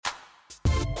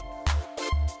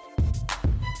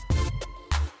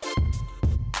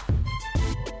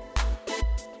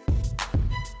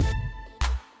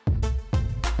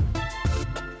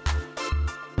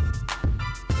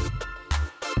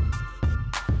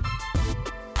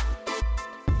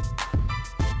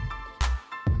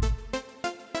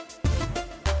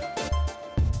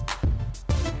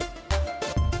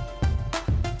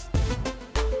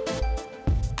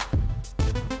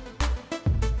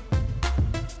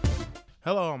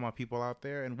Hello, all my people out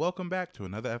there, and welcome back to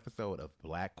another episode of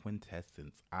Black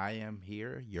Quintessence. I am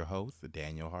here, your host,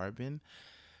 Daniel Harbin.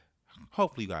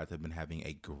 Hopefully, you guys have been having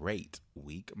a great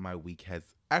week. My week has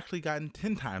actually gotten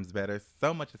 10 times better.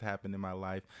 So much has happened in my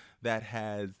life that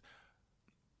has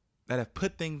that have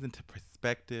put things into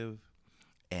perspective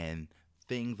and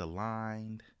things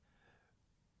aligned.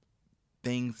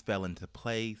 Things fell into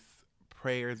place.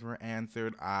 Prayers were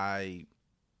answered. I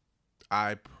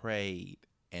prayed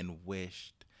and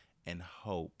wished and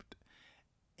hoped,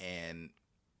 and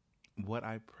what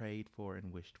I prayed for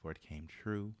and wished for it came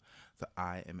true. So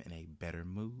I am in a better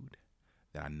mood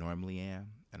than I normally am,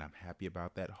 and I'm happy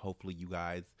about that. Hopefully you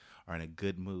guys are in a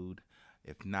good mood.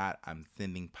 If not, I'm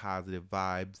sending positive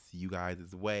vibes you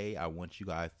guys' way. I want you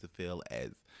guys to feel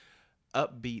as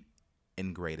upbeat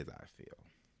and great as I feel.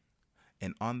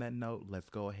 And on that note, let's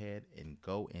go ahead and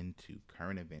go into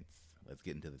current events. Let's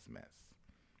get into this mess.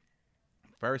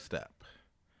 First up,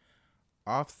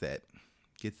 Offset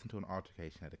gets into an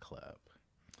altercation at a club.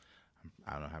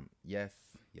 I don't know how. Yes,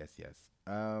 yes, yes.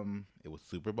 It was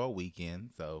Super Bowl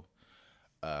weekend, so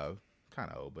kind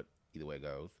of old, but either way it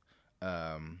goes.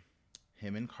 Um,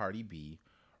 him and Cardi B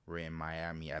were in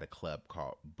Miami at a club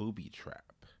called Booby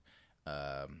Trap.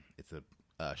 It's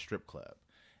a strip club,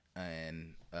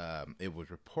 and it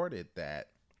was reported that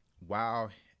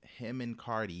while him and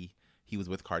Cardi, he was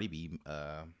with Cardi B.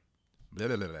 Blah,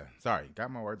 blah, blah, blah. Sorry,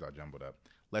 got my words all jumbled up.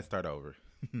 Let's start over.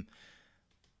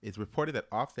 It's reported that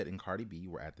Offset and Cardi B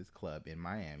were at this club in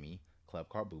Miami, club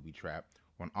called Booby Trap,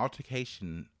 when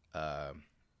altercation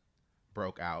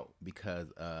broke out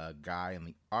because a guy in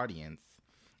the audience,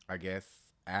 I guess,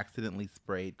 accidentally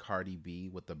sprayed Cardi B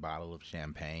with a bottle of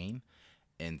champagne,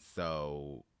 and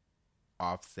so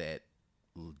Offset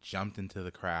jumped into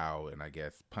the crowd and I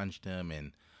guess punched him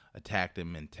and attacked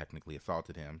him and technically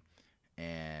assaulted him.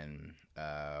 And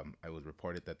it was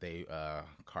reported that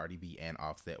Cardi B and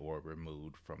Offset were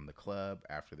removed from the club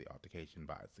after the altercation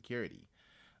by security.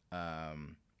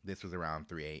 This was around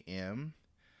 3 a.m.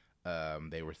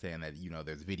 They were saying that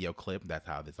there's video clip. That's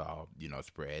how this all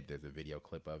spread. There's a video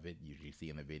clip of it. You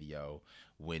see in the video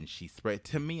when she spread.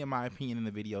 To me, in my opinion, in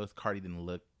the videos, Cardi didn't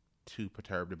look too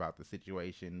perturbed about the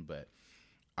situation, but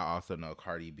I also know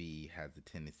Cardi B has a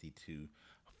tendency to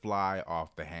fly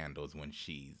off the handles when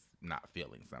she's not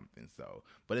feeling something. So,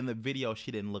 but in the video,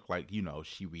 she didn't look like,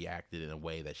 she reacted in a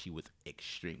way that she was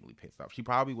extremely pissed off. She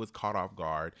probably was caught off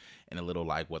guard and a little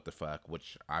like, what the fuck,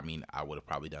 which, I mean, I would have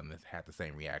probably done this, had the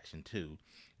same reaction too.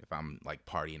 If I'm like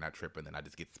partying, not tripping, then I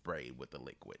just get sprayed with the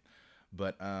liquid.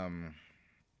 But,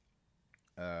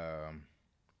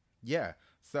 yeah.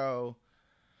 So,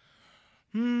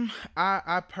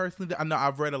 I personally, I know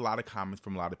I've read a lot of comments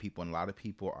from a lot of people, and a lot of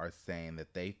people are saying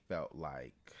that they felt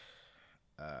like,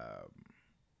 um,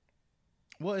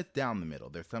 well, it's down the middle.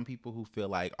 There's some people who feel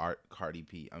like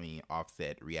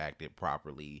Offset reacted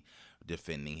properly,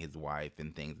 defending his wife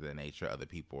and things of that nature. Other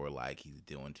people are like, he's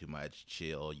doing too much.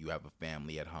 Chill. You have a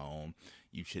family at home.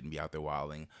 You shouldn't be out there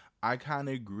wilding. I kind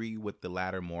of agree with the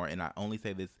latter more, and I only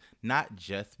say this not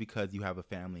just because you have a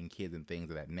family and kids and things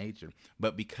of that nature,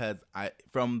 but because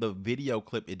from the video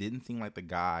clip, it didn't seem like the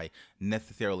guy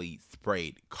necessarily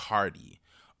sprayed Cardi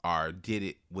or did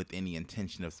it with any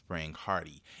intention of spraying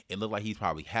Cardi. It looked like he's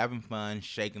probably having fun,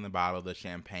 shaking the bottle. The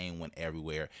champagne went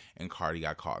everywhere, and Cardi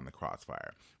got caught in the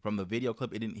crossfire. From the video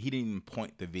clip, he didn't even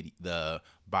point the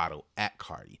bottle at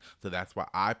Cardi. So that's why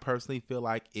I personally feel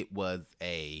like it was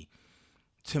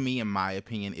to me, in my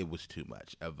opinion, it was too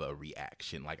much of a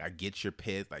reaction. Like, I get you're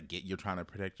pissed, I get you're trying to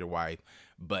protect your wife,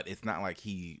 but it's not like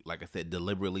he, like I said,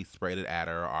 deliberately sprayed it at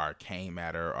her or came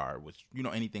at her or was,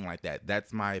 anything like that.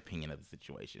 That's my opinion of the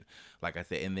situation. Like I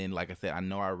said, and then, like I said, I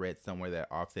know I read somewhere that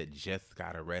Offset just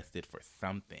got arrested for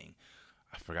something.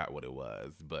 I forgot what it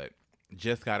was, but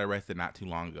just got arrested not too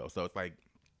long ago. So it's like,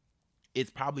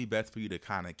 it's probably best for you to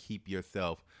kind of keep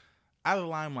yourself out of the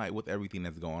limelight with everything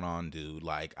that's going on, dude.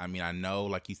 Like, I mean, I know,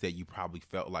 like you said, you probably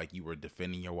felt like you were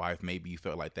defending your wife. Maybe you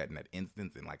felt like that in that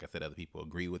instance, and like I said, other people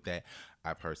agree with that.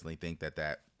 I personally think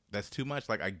that's too much.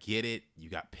 Like, I get it.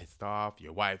 You got pissed off.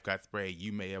 Your wife got sprayed.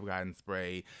 You may have gotten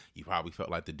sprayed. You probably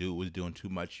felt like the dude was doing too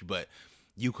much, but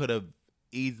you could have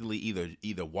easily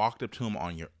either walked up to him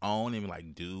on your own and be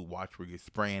like, dude, watch where you're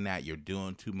spraying at, you're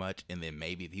doing too much. And then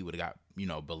maybe if he would have got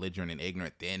belligerent and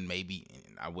ignorant, then maybe,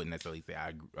 and I wouldn't necessarily say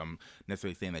I'm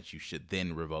necessarily saying that you should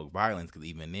then revoke violence, because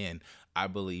even then I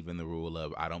believe in the rule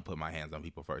of I don't put my hands on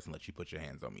people first and let you put your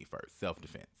hands on me first,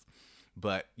 self-defense.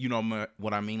 But you know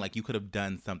what I mean? Like, you could have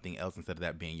done something else instead of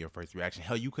that being your first reaction.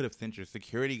 Hell, you could have sent your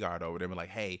security guard over there and be like,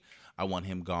 hey, I want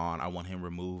him gone. I want him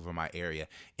removed from my area.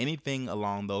 Anything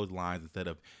along those lines instead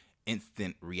of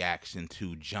instant reaction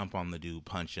to jump on the dude,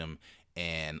 punch him,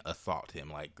 and assault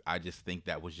him. Like, I just think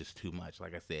that was just too much.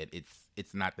 Like I said,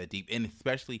 it's not that deep. And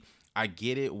especially, I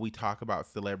get it. We talk about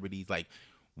celebrities like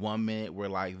 1 minute we're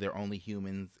like they're only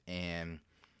humans and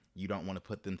you don't want to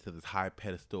put them to this high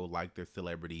pedestal like they're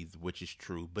celebrities, which is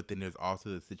true. But then there's also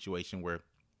the situation where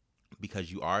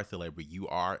because you are a celebrity, you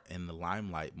are in the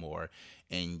limelight more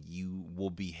and you will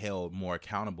be held more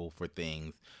accountable for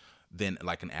things than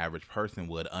like an average person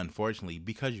would, unfortunately,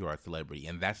 because you are a celebrity.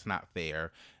 And that's not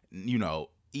fair,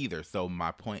 either. So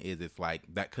my point is, it's like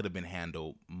that could have been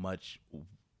handled much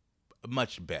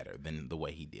better than the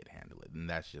way he did handle it. And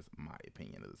that's just my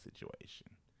opinion of the situation.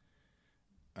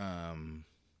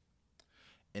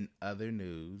 In other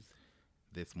news,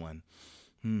 this one,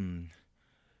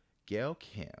 Gail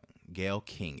King,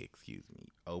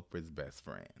 Oprah's best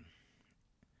friend,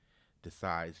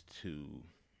 decides to,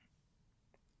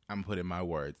 I'm putting my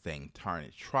words, saying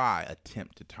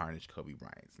attempt to tarnish Kobe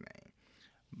Bryant's name.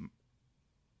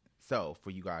 So, for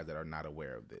you guys that are not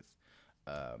aware of this,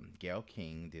 Gail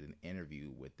King did an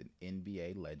interview with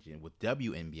WNBA legend,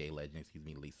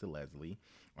 Lisa Leslie,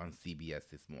 on CBS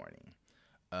this morning.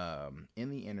 In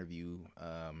the interview,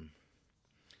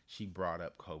 she brought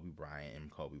up Kobe Bryant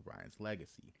and Kobe Bryant's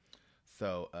legacy.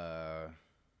 So,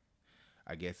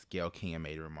 I guess Gail King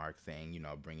made a remark saying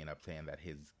that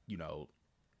his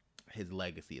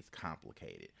legacy is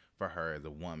complicated for her as a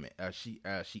woman.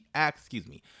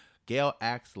 Gail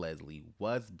asked Leslie,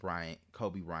 was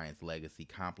Kobe Bryant's legacy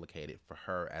complicated for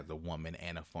her as a woman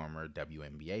and a former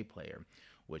WNBA player?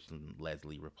 Which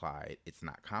Leslie replied, it's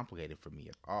not complicated for me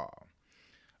at all.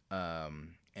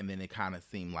 And then it kind of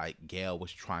seemed like Gail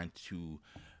was trying to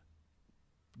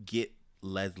get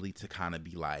Leslie to kind of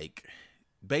be like,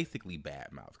 basically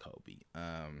badmouth Kobe.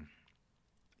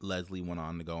 Leslie went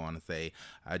on to go on to say,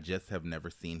 I just have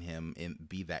never seen him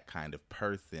be that kind of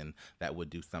person that would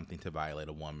do something to violate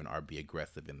a woman or be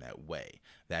aggressive in that way.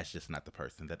 That's just not the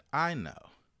person that I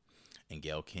know. And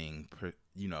Gail King,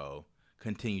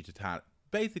 continued to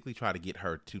basically try to get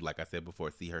her to, like I said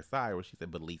before, see her side, where she said,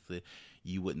 but Lisa,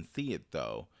 you wouldn't see it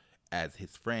though. As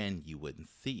his friend, you wouldn't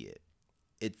see it.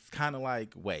 It's kind of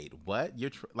like, wait, what?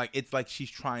 It's like she's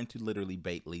trying to literally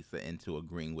bait Lisa into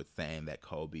agreeing with saying that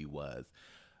Kobe was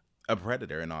a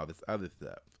predator and all this other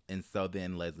stuff. And so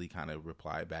then Leslie kind of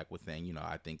replied back with saying,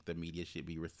 I think the media should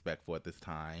be respectful at this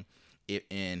time.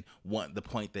 The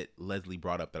point that Leslie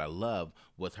brought up that I love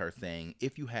was her saying,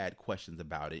 if you had questions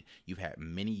about it, you've had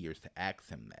many years to ask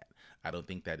him that. I don't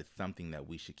think that is something that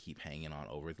we should keep hanging on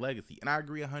over his legacy. And I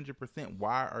agree 100%.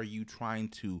 Why are you trying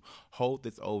to hold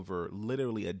this over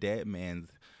literally a dead man's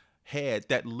head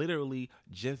that literally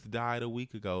just died a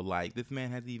week ago? Like, this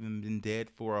man hasn't even been dead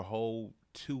for a whole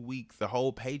 2 weeks, a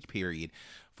whole page period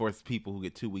for people who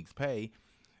get 2 weeks pay.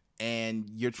 And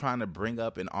you're trying to bring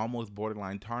up and almost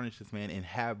borderline tarnish this man and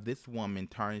have this woman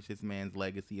tarnish this man's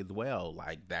legacy as well.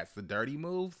 Like, that's a dirty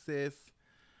move, sis.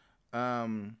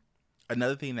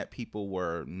 Another thing that people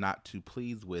were not too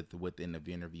pleased with within the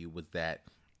interview was that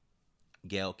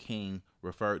Gail King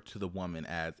referred to the woman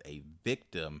as a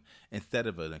victim instead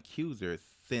of an accuser,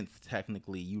 since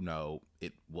technically,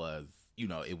 it was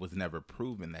never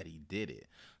proven that he did it.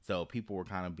 So people were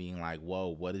kind of being like, whoa,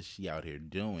 what is she out here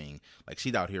doing? Like,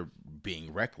 she's out here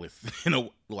being reckless.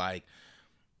 To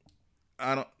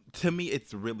me,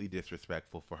 it's really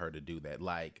disrespectful for her to do that.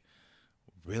 Like,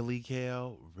 really,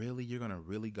 Gail? Really? You're going to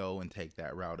really go and take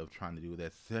that route of trying to do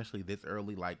that, especially this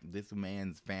early? Like, this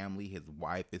man's family, his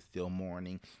wife is still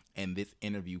mourning, and this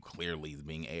interview clearly is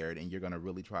being aired, and you're going to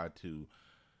really try to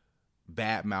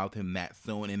badmouth him that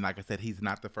soon. And like I said, she's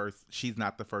not the first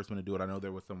one to do it. I know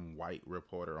there was some white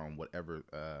reporter on whatever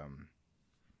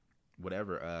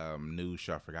news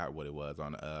show, I forgot what it was,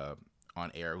 on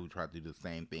air, who tried to do the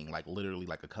same thing, like literally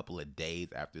like a couple of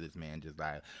days after this man just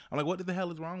died. I'm like, what the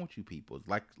hell is wrong with you people?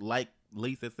 Like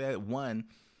Lisa said, one,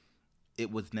 it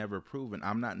was never proven.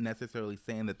 I'm not necessarily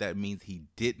saying that means he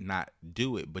did not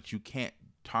do it, but you can't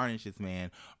tarnish this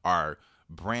man or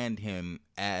brand him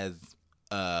as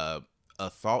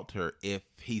assaulter if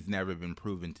he's never been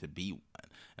proven to be one.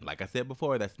 And like I said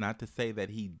before, that's not to say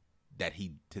that he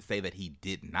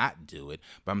did not do it,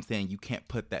 but I'm saying you can't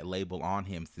put that label on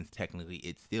him, since technically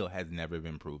it still has never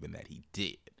been proven that he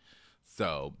did.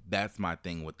 So that's my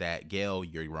thing with that. Gail,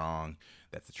 you're wrong.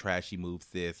 That's a trashy move,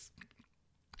 sis.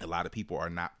 A lot of people are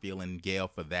not feeling Gail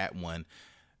for that one,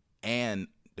 and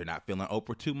they're not feeling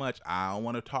Oprah too much. I don't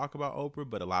want to talk about Oprah,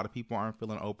 but a lot of people aren't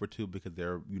feeling Oprah too, because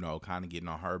they're, kind of getting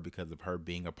on her because of her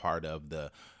being a part of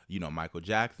the, Michael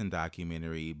Jackson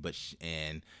documentary. But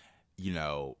I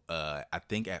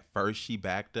think at first she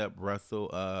backed up Russell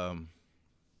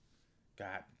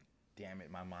God damn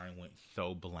it, my mind went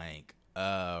so blank.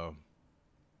 Damn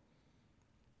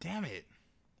it.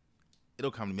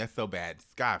 It'll come to me. That's so bad.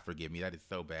 God forgive me. That is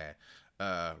so bad.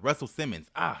 Russell Simmons.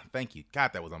 Thank you.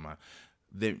 God, that was on my.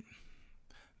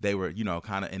 They were,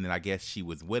 kind of, and then I guess she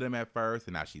was with him at first,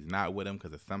 and now she's not with him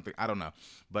because of something. I don't know.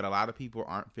 But a lot of people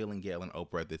aren't feeling Gayle and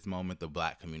Oprah at this moment, the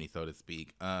black community, so to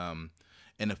speak. And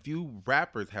a few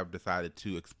rappers have decided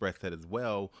to express that as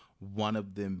well. One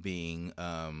of them being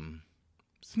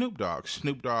Snoop Dogg.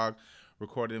 Snoop Dogg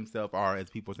recorded himself, or as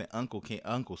people say,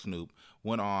 Uncle Snoop,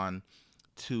 went on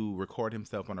to record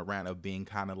himself on a rant of being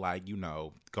kind of like,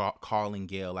 calling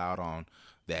Gayle out on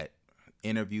that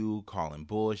interview, calling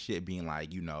bullshit, being like,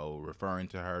 referring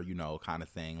to her, kind of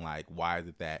saying like, why is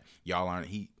it that y'all aren't,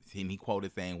 he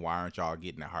quoted saying, why aren't y'all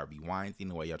getting at Harvey Weinstein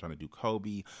the way y'all trying to do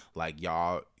Kobe, like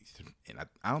y'all, and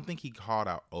I don't think he called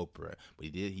out Oprah, but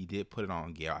he did put it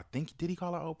on Gayle. I think, did he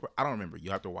call out Oprah? I don't remember.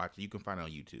 You have to watch it. You can find it on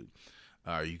YouTube.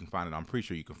 You can find it, I'm pretty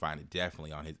sure you can find it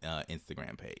definitely on his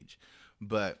Instagram page.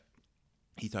 But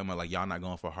he's talking about, like, y'all not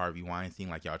going for Harvey Weinstein,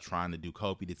 like, y'all trying to do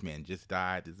Kobe. This man just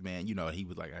died. This man, he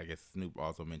was like, I guess Snoop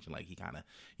also mentioned, like, he kind of,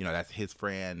 that's his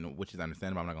friend, which is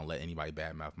understandable. I'm not going to let anybody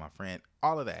badmouth my friend.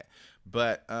 All of that.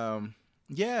 But,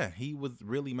 yeah, he was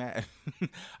really mad.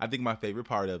 I think my favorite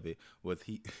part of it was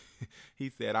he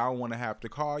said, I don't want to have to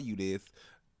call you this,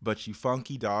 but you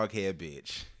funky dog head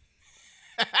bitch.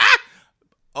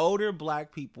 Older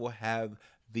black people have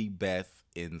the best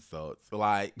insults.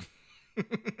 Like,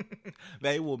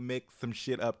 they will mix some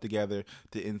shit up together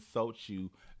to insult you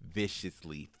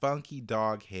viciously. Funky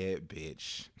dog head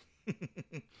bitch.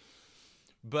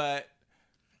 But,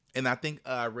 and I think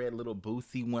I read Little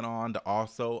Boosie went on to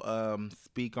also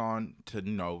speak on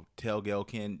to, tell Gayle,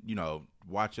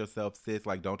 watch yourself, sis.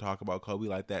 Like, don't talk about Kobe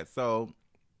like that. So,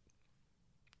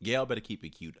 Gayle better keep it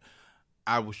cute.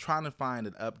 I was trying to find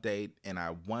an update, and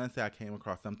I want to say I came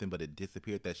across something, but it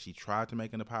disappeared that she tried to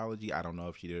make an apology. I don't know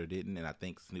if she did or didn't, and I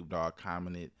think Snoop Dogg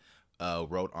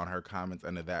wrote on her comments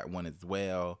under that one as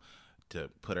well to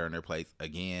put her in her place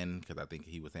again, because I think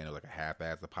he was saying it was like a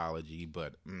half-ass apology,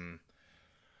 but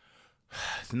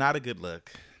it's not a good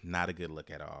look. Not a good look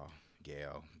at all,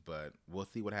 Gayle, but we'll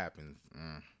see what happens.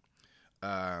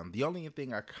 The only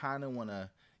thing I kind of want to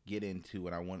get into,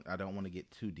 and I don't want to get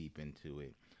too deep into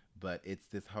it, but it's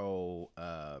this whole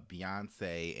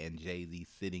Beyonce and Jay-Z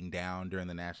sitting down during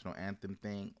the national anthem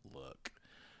thing. Look,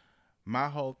 my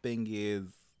whole thing is,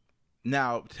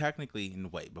 now technically,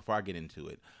 wait, before I get into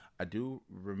it, I do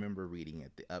remember reading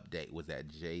it, the update was that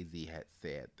Jay-Z had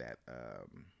said that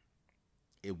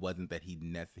it wasn't that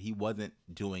he wasn't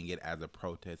doing it as a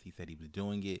protest. He said he was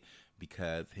doing it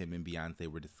because him and Beyonce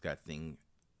were discussing,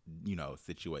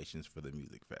 situations for the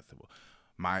music festival.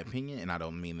 My opinion, and I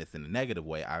don't mean this in a negative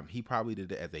way, he probably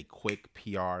did it as a quick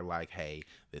PR, like, hey,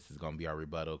 this is going to be our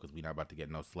rebuttal because we're not about to get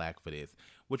no slack for this,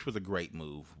 which was a great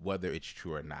move, whether it's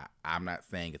true or not. I'm not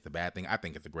saying it's a bad thing. I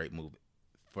think it's a great move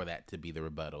for that to be the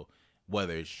rebuttal,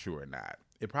 whether it's true or not.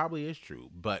 It probably is true,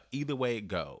 but either way it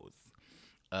goes,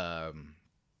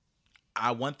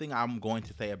 one thing I'm going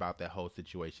to say about that whole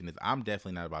situation is I'm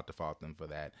definitely not about to fault them for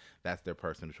that. That's their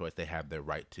personal choice. They have their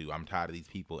right to. I'm tired of these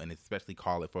people, and especially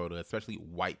especially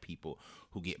white people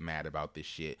who get mad about this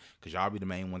shit, because y'all be the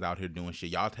main ones out here doing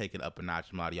shit. Y'all take it up a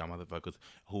notch, a lot of y'all motherfuckers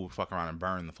who fuck around and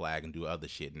burn the flag and do other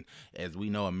shit. And as we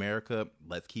know, America,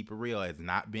 let's keep it real, has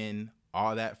not been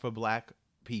all that for black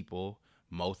people.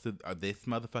 Most of this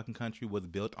motherfucking country was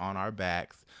built on our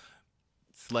backs.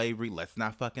 Slavery, let's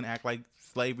not fucking act like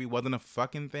slavery wasn't a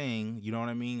fucking thing. You know what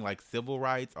I mean? Like civil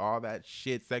rights, all that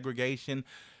shit, segregation,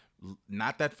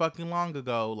 not that fucking long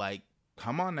ago. Like,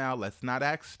 come on now, let's not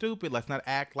act stupid. Let's not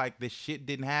act like this shit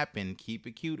didn't happen. Keep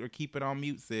it cute or keep it on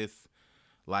mute, sis.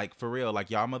 Like, for real, like,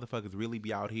 y'all motherfuckers really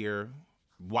be out here,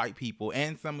 white people,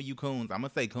 and some of you coons, I'm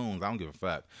gonna say coons, I don't give a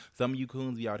fuck. Some of you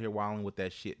coons be out here wilding with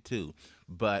that shit too.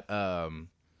 But,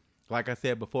 like I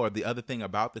said before, the other thing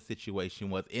about the situation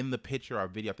was in the picture or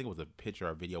video, I think it was a picture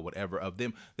or video, whatever, of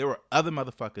them, there were other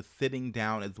motherfuckers sitting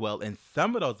down as well, and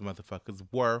some of those motherfuckers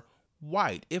were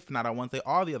white. If not, I want to say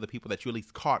all the other people that you at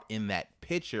least caught in that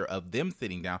picture of them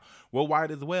sitting down were white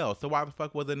as well. So why the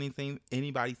fuck wasn't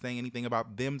anybody saying anything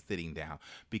about them sitting down?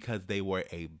 Because they were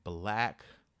a black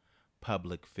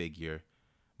public figure.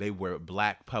 They were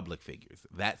black public figures.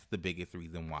 That's the biggest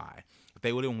reason why. If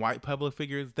they would have been white public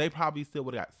figures, they probably still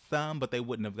would have got some, but they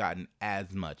wouldn't have gotten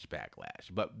as much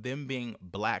backlash. But them being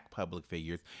black public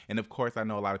figures, and of course I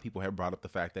know a lot of people have brought up the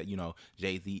fact that,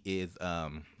 Jay-Z is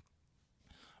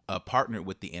partnered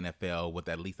with the NFL with,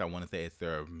 at least I want to say it's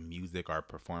their music or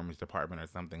performance department or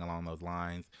something along those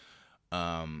lines.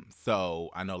 So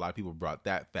I know a lot of people brought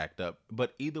that fact up,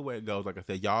 but either way it goes, like I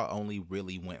said, y'all only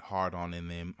really went hard on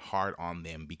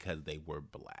them because they were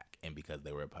black and because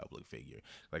they were a public figure.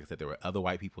 Like I said, there were other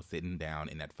white people sitting down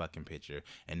in that fucking picture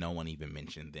and no one even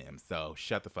mentioned them. So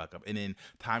shut the fuck up. And then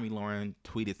Tommy Lauren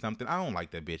tweeted something. I don't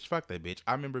like that bitch. Fuck that bitch.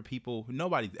 I remember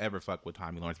nobody's ever fucked with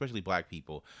Tommy Lauren, especially black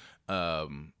people.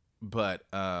 But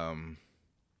I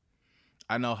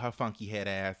know her funky head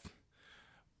ass,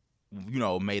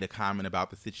 made a comment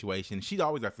about the situation. She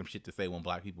always got some shit to say when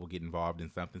black people get involved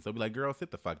in something. So be like, girl,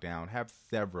 sit the fuck down. Have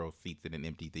several seats in an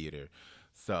empty theater.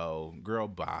 So, girl,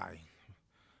 bye.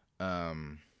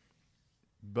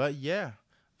 But yeah,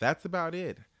 that's about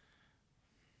it.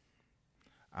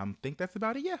 I think that's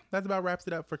about it. Yeah, that's about wraps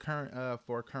it up for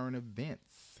current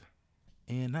events.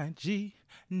 NIGGAR,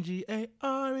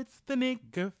 it's the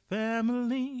nigga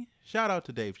family. Shout out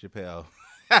to Dave Chappelle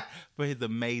for his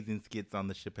amazing skits on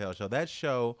the Chappelle Show. That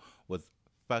show was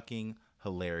fucking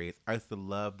hilarious. I used to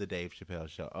love the Dave Chappelle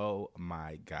Show. Oh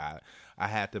my god, I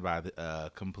had to buy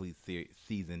the complete series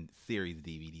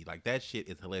DVD. Like, that shit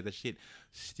is hilarious. That shit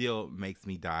still makes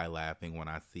me die laughing when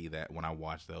I see that, when I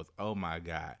watch those. Oh my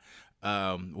god.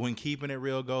 When Keeping It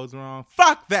Real goes wrong,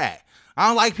 fuck that. I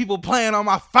don't like people playing on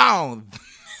my phone.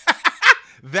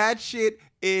 That shit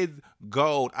is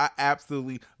gold. I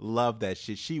absolutely love that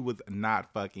shit. She was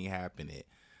not fucking having it.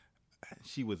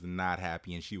 She was not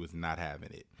happy and she was not having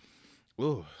it.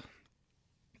 Ooh,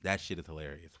 that shit is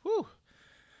hilarious. Whew.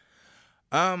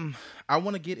 I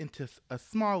want to get into a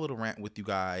small little rant with you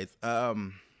guys.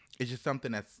 It's just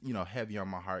something that's, heavy on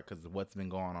my heart because of what's been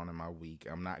going on in my week.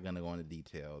 I'm not going to go into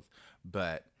details,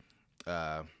 but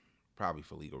probably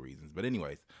for legal reasons. But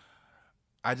anyways,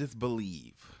 I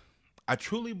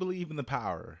truly believe in the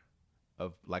power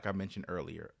of, like I mentioned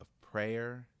earlier, of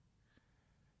prayer,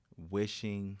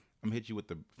 wishing. I'm going to hit you with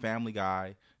the Family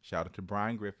Guy. Shout out to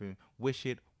Brian Griffin. Wish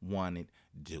it, want it,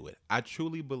 do it. I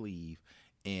truly believe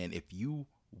in, if you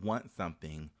want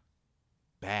something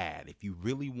bad, if you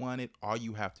really want it, all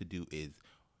you have to do is,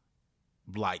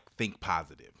 think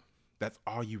positive. That's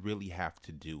all you really have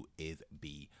to do is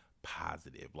be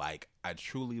positive. Like, I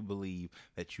truly believe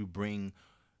that you bring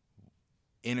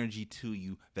energy to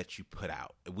you that you put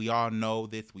out. We all know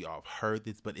this. We all heard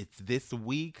this, but it's this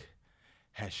week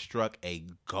has struck a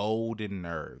golden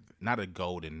nerve. Not a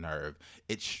golden nerve.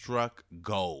 It struck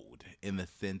gold in the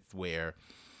sense where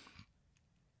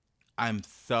I'm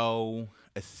so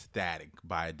ecstatic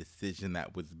by a decision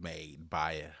that was made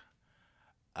by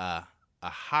a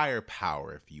higher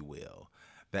power, if you will,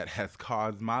 that has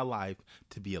caused my life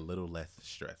to be a little less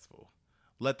stressful.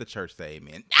 Let the church say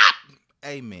amen.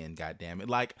 Amen, goddammit.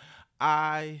 Like,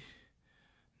 I'm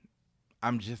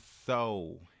just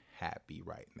so happy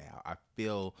right now. I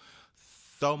feel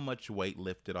so much weight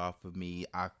lifted off of me.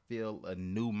 I feel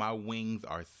my wings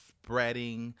are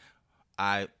spreading.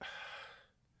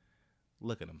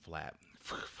 Look at them flap.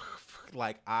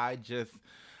 Like, I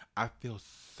feel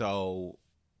so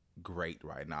great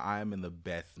right now. I am in the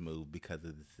best mood because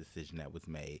of this decision that was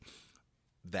made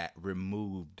that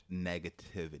removed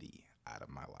negativity out of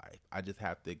my life. I just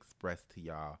have to express to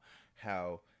y'all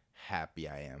how happy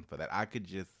I am for that. I could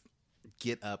just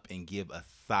get up and give a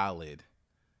solid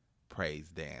praise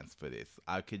dance for this.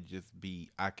 I could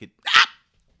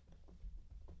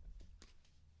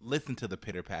listen to the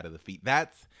pitter pat of the feet.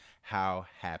 That's how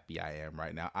happy I am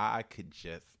right now. I could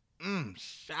just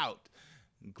shout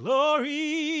glory.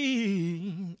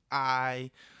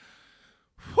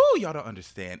 Y'all don't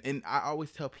understand. And I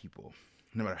always tell people,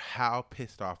 no matter how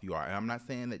pissed off you are, and I'm not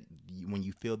saying that when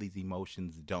you feel these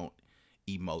emotions, don't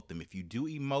emote them. If you do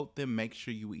emote them, make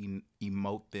sure you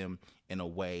emote them in a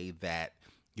way that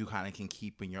you kind of can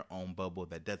keep in your own bubble,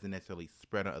 that doesn't necessarily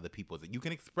spread on other people. You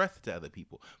can express it to other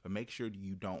people, but make sure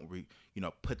you don't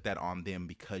put that on them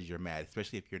because you're mad,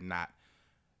 especially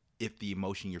if the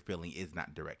emotion you're feeling is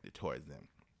not directed towards them.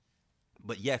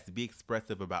 But yes, be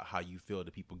expressive about how you feel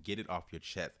to people. Get it off your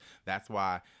chest. That's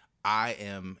why I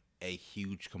am a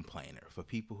huge complainer. For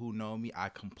people who know me, I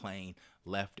complain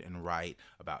left and right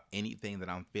about anything that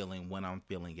I'm feeling, when I'm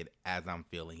feeling it, as I'm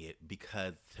feeling it,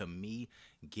 because to me,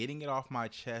 getting it off my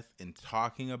chest and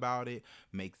talking about it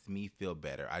makes me feel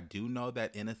better. I do know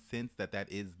that in a sense that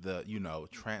is the,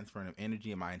 transferring of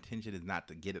energy, and my intention is not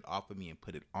to get it off of me and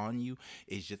put it on you.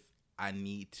 It's just, I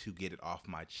need to get it off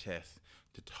my chest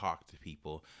to talk to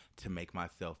people to make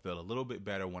myself feel a little bit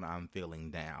better when I'm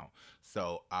feeling down.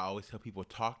 So I always tell people,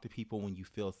 talk to people when you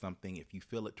feel something. If you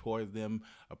feel it towards them,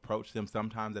 approach them.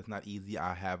 Sometimes that's not easy.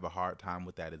 I have a hard time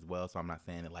with that as well. So I'm not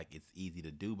saying it like it's easy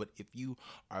to do, but if you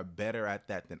are better at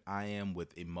that than I am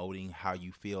with emoting how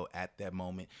you feel at that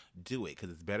moment, do it, because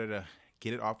it's better to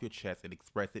get it off your chest and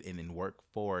express it and then work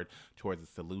forward towards a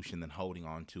solution than holding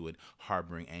on to it,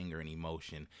 harboring anger and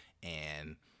emotion,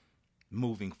 and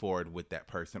moving forward with that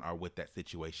person or with that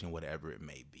situation, whatever it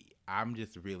may be. I'm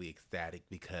just really ecstatic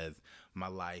because my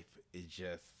life is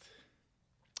just,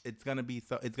 it's going to be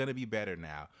better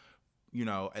now. You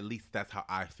know, at least that's how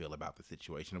I feel about the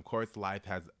situation. Of course, life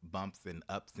has bumps and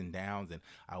ups and downs, and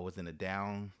I was in a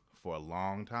down for a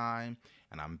long time,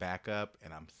 and I'm back up,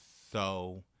 and I'm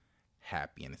so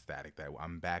happy and ecstatic that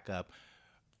I'm back up.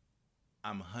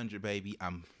 I'm 100, baby.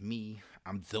 I'm me.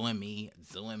 I'm doing me.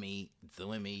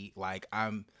 Like,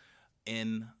 I'm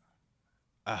in.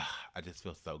 I just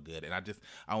feel so good. And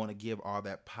I want to give all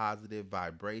that positive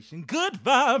vibration, good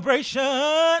vibration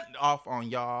off on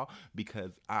y'all,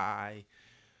 because I,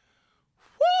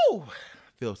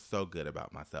 feel so good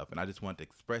about myself. And I just want to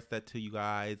express that to you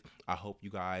guys. I hope you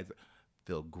guys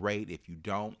feel great. If you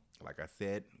don't, like I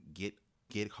said, get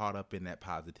caught up in that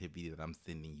positivity that I'm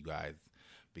sending you guys,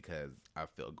 because I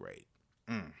feel great.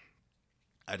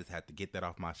 I just had to get that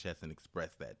off my chest and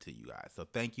express that to you guys. So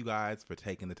thank you guys for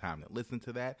taking the time to listen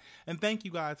to that. And thank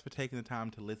you guys for taking the time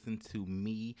to listen to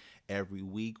me every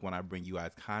week when I bring you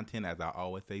guys content. As I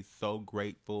always say, so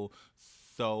grateful,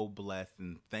 so blessed,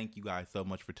 and thank you guys so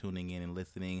much for tuning in and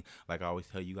listening. Like I always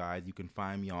tell you guys, you can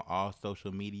find me on all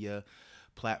social media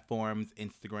platforms,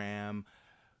 Instagram,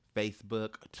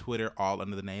 Facebook, Twitter, all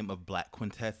under the name of Black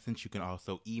Quintessence. You can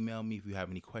also email me if you have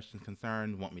any questions,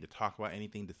 concerns, want me to talk about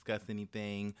anything, discuss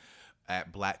anything,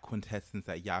 at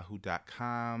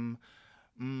blackquintessence@yahoo.com.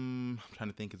 I'm trying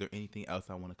to think, is there anything else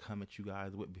I want to come at you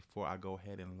guys with before I go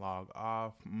ahead and log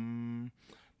off?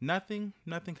 Nothing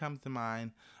comes to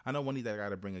mind. I know one of these I got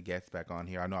to bring a guest back on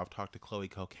here. I know I've talked to Chloe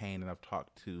Cocaine, and I've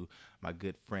talked to my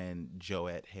good friend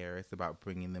Joette Harris about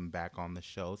bringing them back on the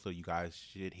show. So you guys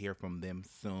should hear from them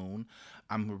soon.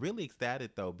 I'm really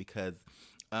excited though, because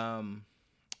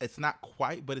it's not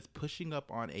quite, but it's pushing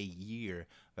up on a year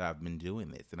that I've been doing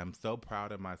this, and I'm so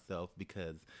proud of myself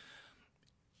because,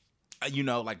 you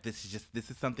know, like, this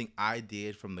is something I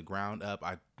did from the ground up.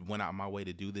 I went out my way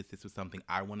to do this. This was something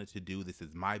I wanted to do. This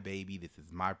is my baby. This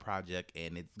is my project,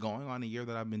 and it's going on a year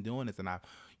that I've been doing this. And I've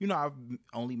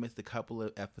only missed a couple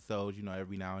of episodes. You know,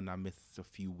 every now and then I miss a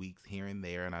few weeks here and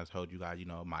there. And I told you guys, you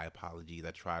know, my apologies. I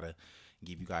try to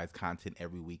give you guys content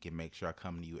every week and make sure I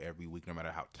come to you every week, no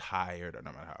matter how tired or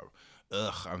no matter how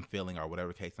I'm feeling or whatever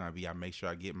the case might be. I make sure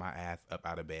I get my ass up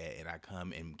out of bed and I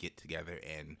come and get together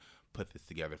and put this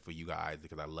together for you guys,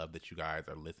 because I love that you guys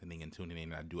are listening and tuning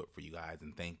in, and I do it for you guys.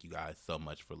 And thank you guys so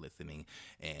much for listening,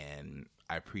 and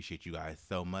I appreciate you guys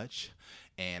so much.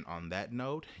 And on that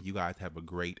note, you guys have a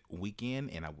great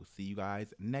weekend, and I will see you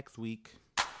guys next week.